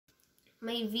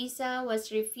my visa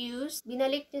was refused.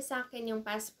 Binalik niya sa akin yung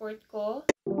passport ko.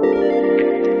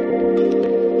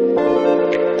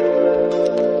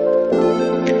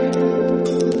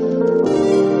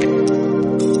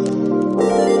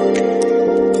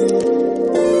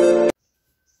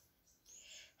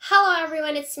 Hello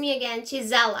everyone, it's me again,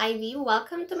 Chiselle Ivy.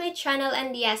 Welcome to my channel,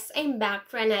 and yes, I'm back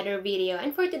for another video.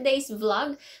 And for today's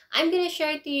vlog, I'm gonna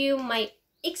share to you my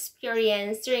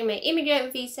experience during my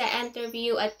immigrant visa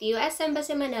interview at the US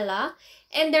Embassy Manila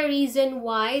and the reason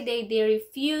why they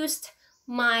refused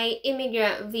my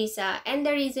immigrant visa and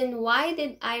the reason why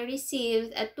did I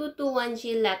receive a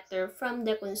 221G letter from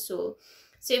the consul.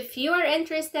 So if you are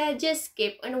interested, just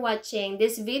keep on watching.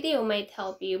 This video might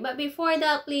help you. But before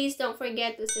that, please don't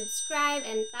forget to subscribe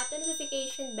and tap the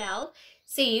notification bell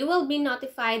so you will be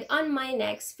notified on my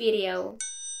next video.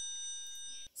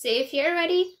 So if you're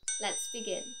ready, let's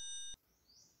begin.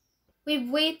 We've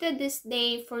waited this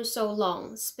day for so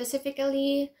long,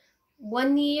 specifically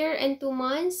 1 year and 2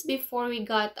 months before we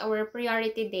got our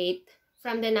priority date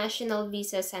from the National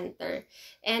Visa Center.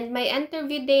 And my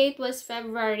interview date was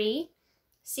February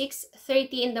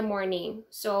 6:30 in the morning.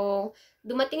 So,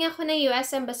 dumating ako na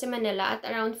US Embassy Manila at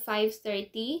around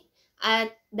 5:30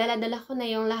 at dala-dala ko na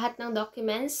yung lahat ng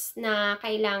documents na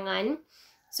kailangan.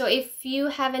 So, if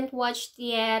you haven't watched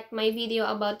yet my video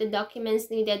about the documents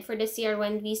needed for the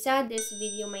CR1 visa, this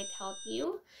video might help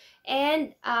you.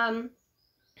 And,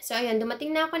 so ayun,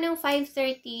 dumating na ako ng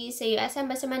 5:30 sa US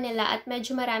Embassy Manila at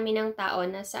medyo marami ng tao.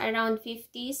 Nasa around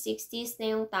 50s, 60s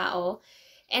na yung tao.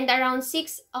 And around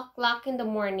 6 o'clock in the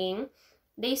morning,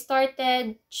 they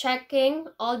started checking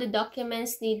all the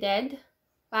documents needed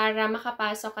para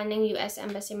makapasok ka ng US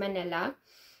Embassy Manila.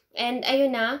 And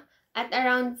ayun na, at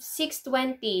around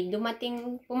 6:20,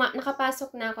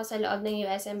 nakapasok na ako sa loob ng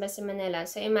US Embassy Manila.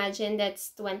 So imagine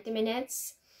that's 20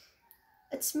 minutes.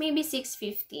 It's maybe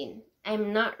 6:15.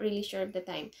 I'm not really sure of the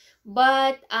time.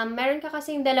 But meron ka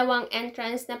kasing dalawang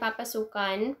entrance na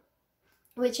papasukan,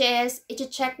 which is,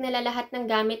 i-check nila lahat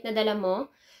ng gamit na dala mo.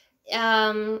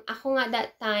 Ako nga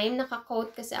that time,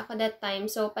 naka-coat kasi ako that time.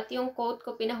 So, pati yung coat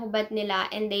ko, pinahubad nila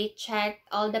and they checked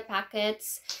all the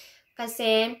packets.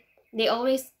 Kasi,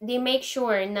 they make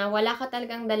sure na wala ka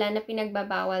talagang dala na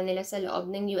pinagbabawal nila sa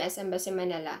loob ng US Embassy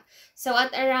Manila. So,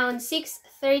 at around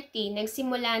 6:30,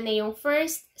 nagsimula na yung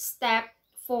first step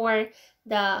for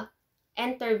the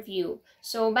interview.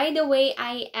 So, by the way,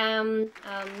 I am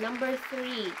number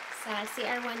 3 sa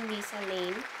CR1 visa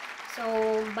lane. So,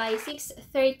 by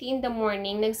 6:30 in the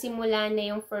morning, nagsimula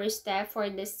na yung first step for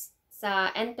this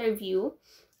sa interview.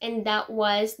 And that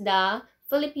was the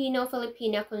Filipina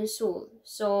consul.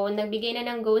 So, nagbigay na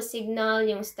ng go signal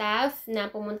yung staff na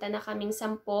pumunta na kaming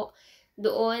 10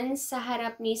 doon sa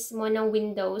harap mismo ng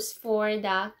windows for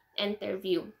the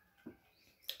interview.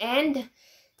 And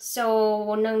so,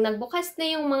 nang nagbukas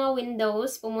na yung mga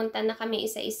windows, pumunta na kami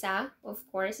isa-isa. Of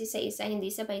course, isa-isa,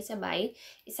 hindi sabay-sabay.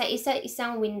 Isa-isa,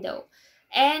 isang window.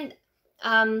 And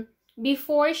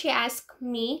before she asked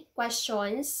me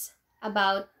questions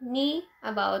about me,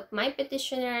 about my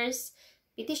petitioner.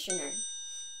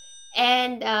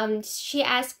 And she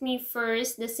asked me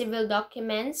first the civil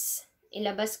documents.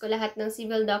 Ilabas ko lahat ng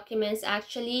civil documents.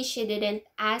 Actually, she didn't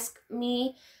ask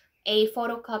me a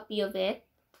photocopy of it.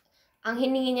 Ang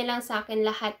hiningi niya lang sa akin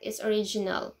lahat is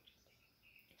original.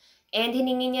 And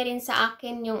hiningi niya rin sa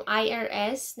akin yung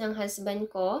IRS ng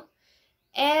husband ko.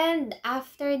 And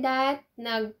after that,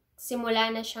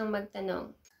 nagsimula na siyang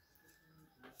magtanong.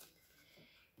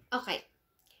 Okay.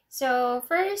 So,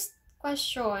 first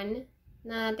question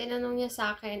na tinanong niya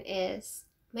sa akin is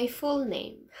my full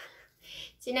name.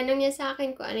 Sinanong niya sa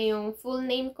akin kung ano yung full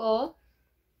name ko,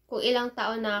 kung ilang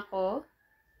taon na ako,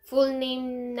 full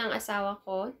name ng asawa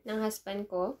ko, ng husband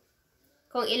ko,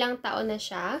 kung ilang taon na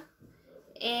siya,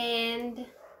 and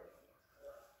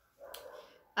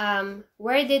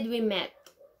where did we met?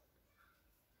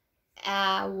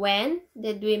 When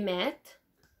did we met?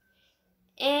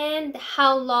 And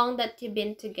how long that you've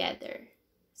been together?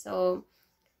 So,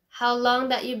 how long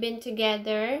that you've been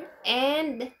together,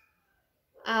 and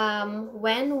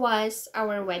when was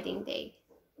our wedding day?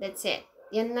 That's it.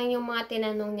 Yan lang yung mga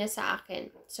tinanong niya sa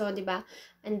akin. So, di ba?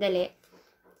 Andali.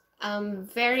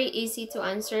 Very easy to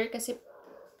answer kasi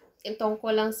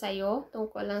tungkol lang sa'yo,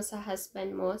 tungkol lang sa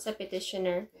husband mo, sa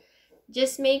petitioner.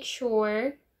 Just make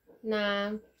sure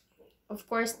na, of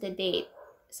course, the date.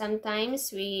 Sometimes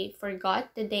we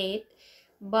forgot the date,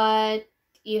 but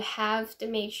you have to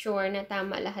make sure na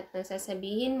tama lahat ng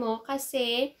sasabihin mo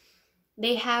kasi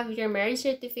they have your marriage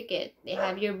certificate, they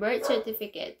have your birth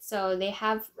certificate, so they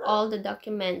have all the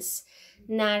documents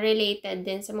na related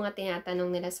din sa mga tinatanong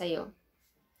nila sa'yo.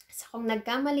 So, kung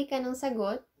nagkamali ka ng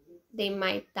sagot, they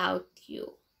might doubt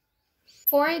you.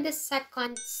 For the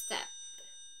second step.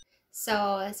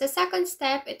 So, sa second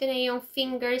step, ito na yung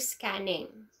finger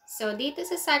scanning. So, dito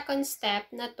sa second step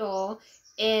na to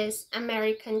is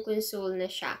American Consul na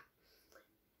siya.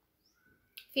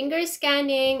 Finger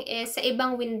scanning is sa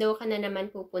ibang window ka na naman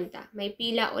pupunta. May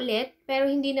pila ulit, pero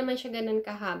hindi naman siya ganun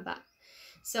kahaba.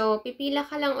 So, pipila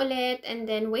ka lang ulit and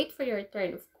then wait for your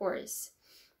turn, of course.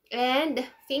 And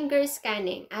finger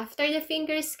scanning. After the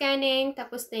finger scanning,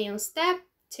 tapos na yung step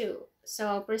 2.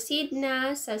 So, proceed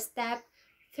na sa step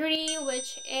 3,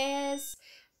 which is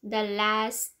the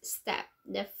last step.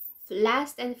 The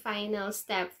last and final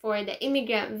step for the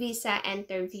immigrant visa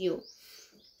interview.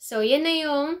 So, yun na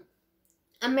yung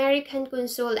American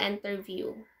Consul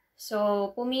interview.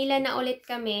 So, pumila na ulit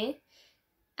kami.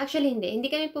 Actually, hindi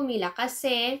kami pumila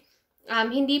kasi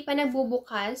hindi pa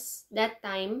nagbubukas that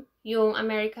time yung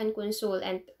American Consul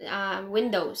and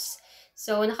windows.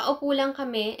 So, nakaupo lang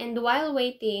kami and while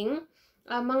waiting,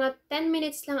 mga 10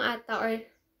 minutes lang ata or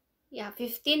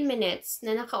 15 minutes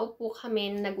na nakaupo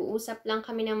kami, nag-uusap lang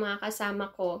kami ng mga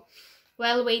kasama ko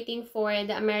while waiting for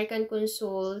the American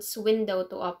Consul's window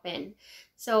to open.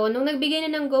 So, nung nagbigay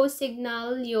na ng go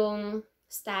signal yung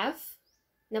staff,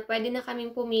 na pwede na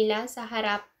kaming pumila sa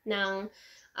harap ng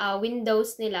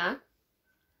windows nila,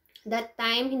 that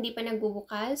time, hindi pa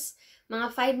nagbubukas. Mga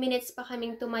 5 minutes pa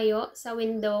kaming tumayo sa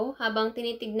window habang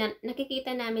tinitignan,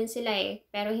 nakikita namin sila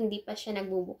pero hindi pa siya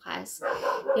nagbubukas.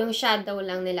 Yung shadow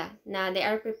lang nila na they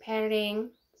are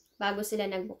preparing bago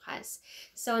sila nagbukas.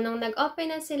 So, nung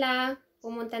nag-open na sila,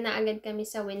 pumunta na agad kami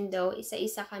sa window,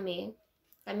 isa-isa kami.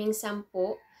 Kaming 10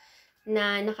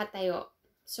 na nakatayo.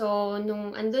 So,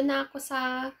 nung andun na ako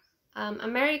sa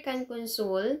American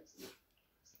Consul,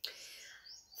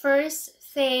 first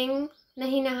thing na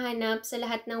hinahanap sa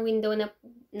lahat ng window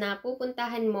na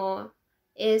pupuntahan mo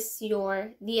is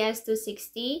your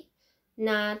DS-260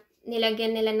 na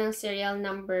nilagyan nila ng serial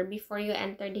number before you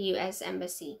enter the US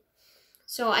Embassy.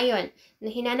 So, ayun.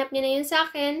 Hinanap niya na yun sa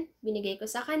akin, binigay ko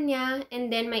sa kanya, and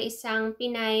then may isang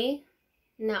Pinay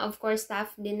na of course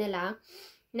staff din nila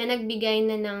na nagbigay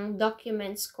na ng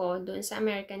documents ko doon sa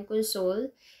American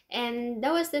Consul. And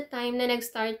that was the time na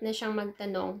nag-start na siyang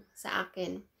magtanong sa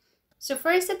akin. So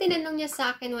first na tinanong niya sa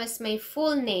akin was my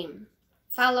full name,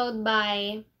 followed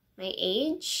by my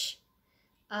age,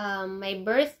 my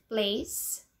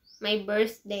birthplace, my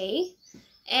birthday,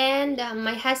 and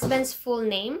my husband's full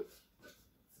name.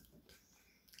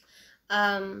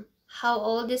 How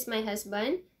old is my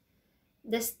husband?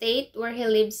 The state where he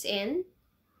lives in,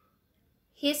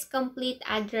 his complete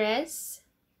address,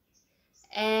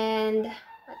 and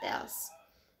what else?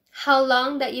 How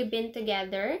long that you've been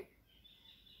together?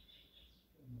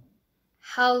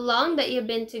 How long that you've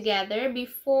been together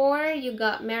before you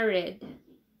got married?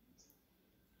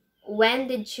 When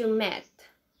did you met?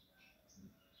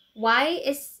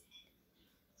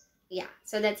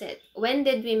 So that's it. When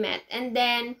did we met? And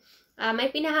then,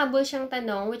 may pinahabol siyang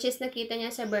tanong, which is nakita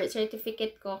niya sa birth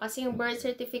certificate ko. Kasi yung birth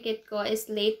certificate ko is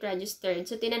late registered.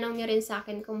 So, tinanong niya rin sa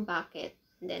akin kung bakit.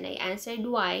 And then, I answered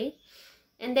why.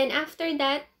 And then, after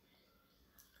that,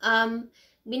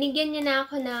 binigyan niya na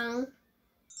ako ng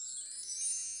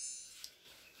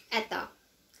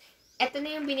Ito na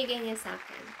yung binigay niya sa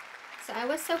akin. So, I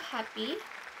was so happy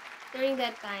during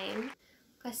that time.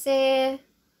 Kasi,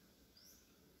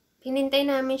 hinintay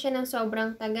namin siya ng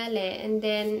sobrang tagal And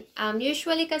then,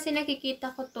 usually kasi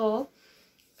nakikita ko to,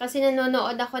 kasi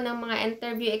nanonood ako ng mga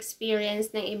interview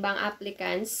experience ng ibang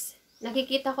applicants.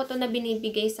 Nakikita ko to na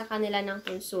binibigay sa kanila ng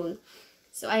consul.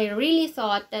 So, I really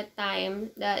thought that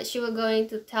time that she was going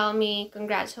to tell me,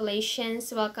 congratulations,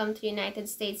 welcome to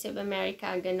United States of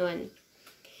America, ganun.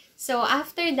 So,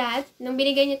 after that, nung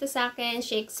binigay niya to sa akin,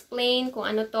 she explained kung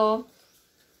ano to.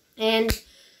 And,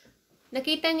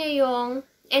 nakita niya yung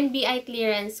NBI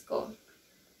clearance ko.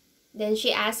 Then,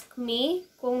 she asked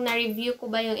me kung na-review ko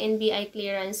ba yung NBI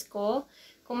clearance ko.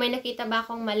 Kung may nakita ba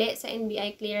akong mali sa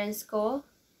NBI clearance ko.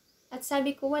 At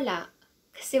sabi ko wala.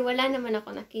 Kasi wala naman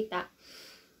ako nakita.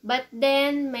 But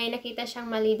then, may nakita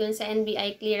siyang mali doon sa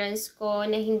NBI clearance ko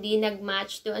na hindi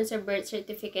nag-match doon sa birth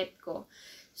certificate ko.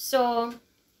 So,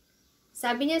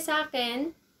 sabi niya sa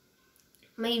akin,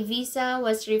 my visa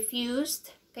was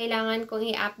refused. Kailangan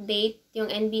kong i-update yung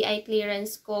NBI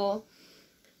clearance ko.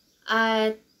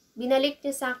 At binalik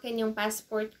niya sa akin yung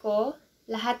passport ko,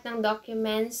 lahat ng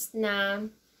documents na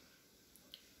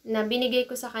binigay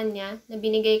ko sa kanya, na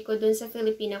binigay ko dun sa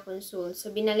Filipina Consul.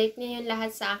 So, binalik niya yun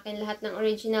lahat sa akin, lahat ng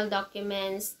original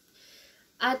documents.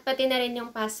 At pati na rin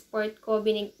yung passport ko,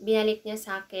 binalik niya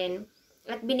sa akin.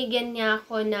 At binigyan niya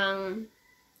ako ng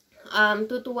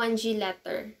 221G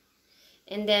letter.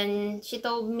 And then, she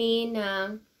told me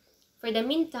na, for the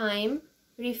meantime,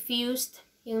 refused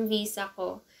yung visa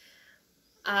ko.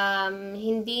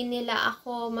 Hindi nila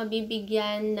ako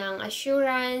mabibigyan ng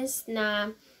assurance na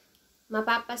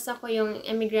mapapasa ko yung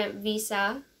immigrant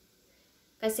visa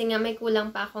kasi nga may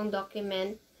kulang pa akong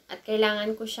document at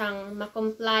kailangan ko siyang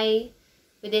makomply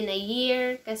within a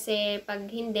year kasi pag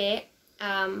hindi,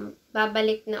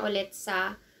 babalik na ulit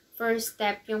sa first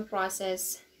step yung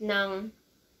process ng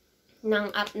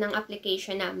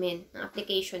application namin, ng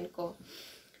application ko.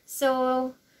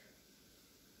 So,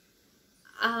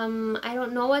 I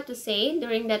don't know what to say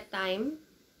during that time,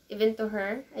 even to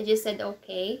her. I just said,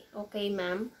 okay,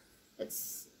 ma'am.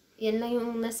 Yan lang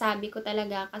yung nasabi ko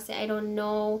talaga kasi I don't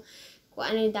know kung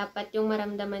ano yung dapat yung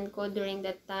maramdaman ko during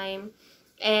that time.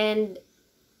 And,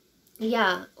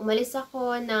 yeah, umalis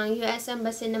ako ng US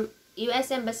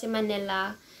Embassy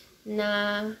Manila na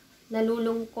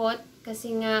nalulungkot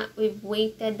kasi nga we've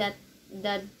waited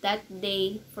that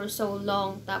day for so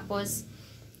long. Tapos,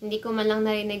 hindi ko man lang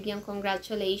narinig yung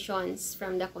congratulations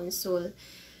from the consul.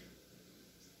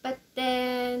 But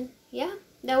then, yeah,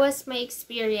 that was my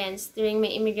experience during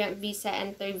my immigrant visa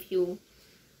interview.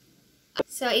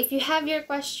 So, if you have your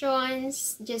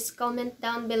questions, just comment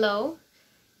down below.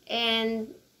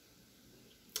 And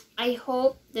I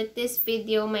hope that this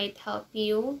video might help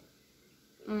you.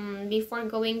 Before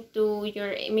going to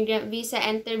your immigrant visa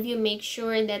interview, make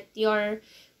sure that your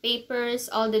papers,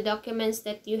 all the documents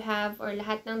that you have, or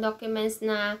lahat ng documents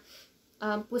na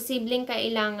posibleng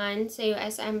kailangan sa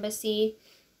US Embassy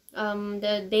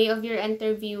the day of your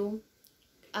interview,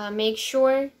 make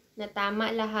sure na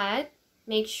tama lahat.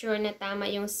 Make sure na tama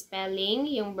yung spelling,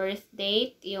 yung birth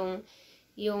date, yung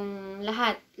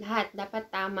lahat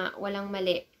dapat tama, walang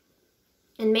mali.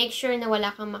 And make sure na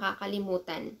wala kang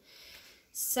makakalimutan.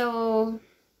 So,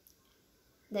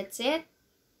 that's it.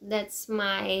 That's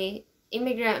my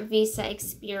immigrant visa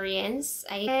experience.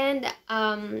 And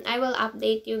I will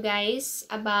update you guys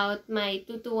about my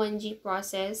 221G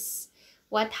process,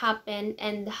 what happened,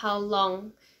 and how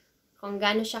long, kung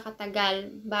gaano siya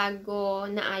katagal bago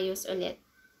naayos ulit.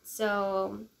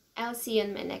 So, I'll see you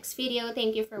in my next video.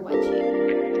 Thank you for watching.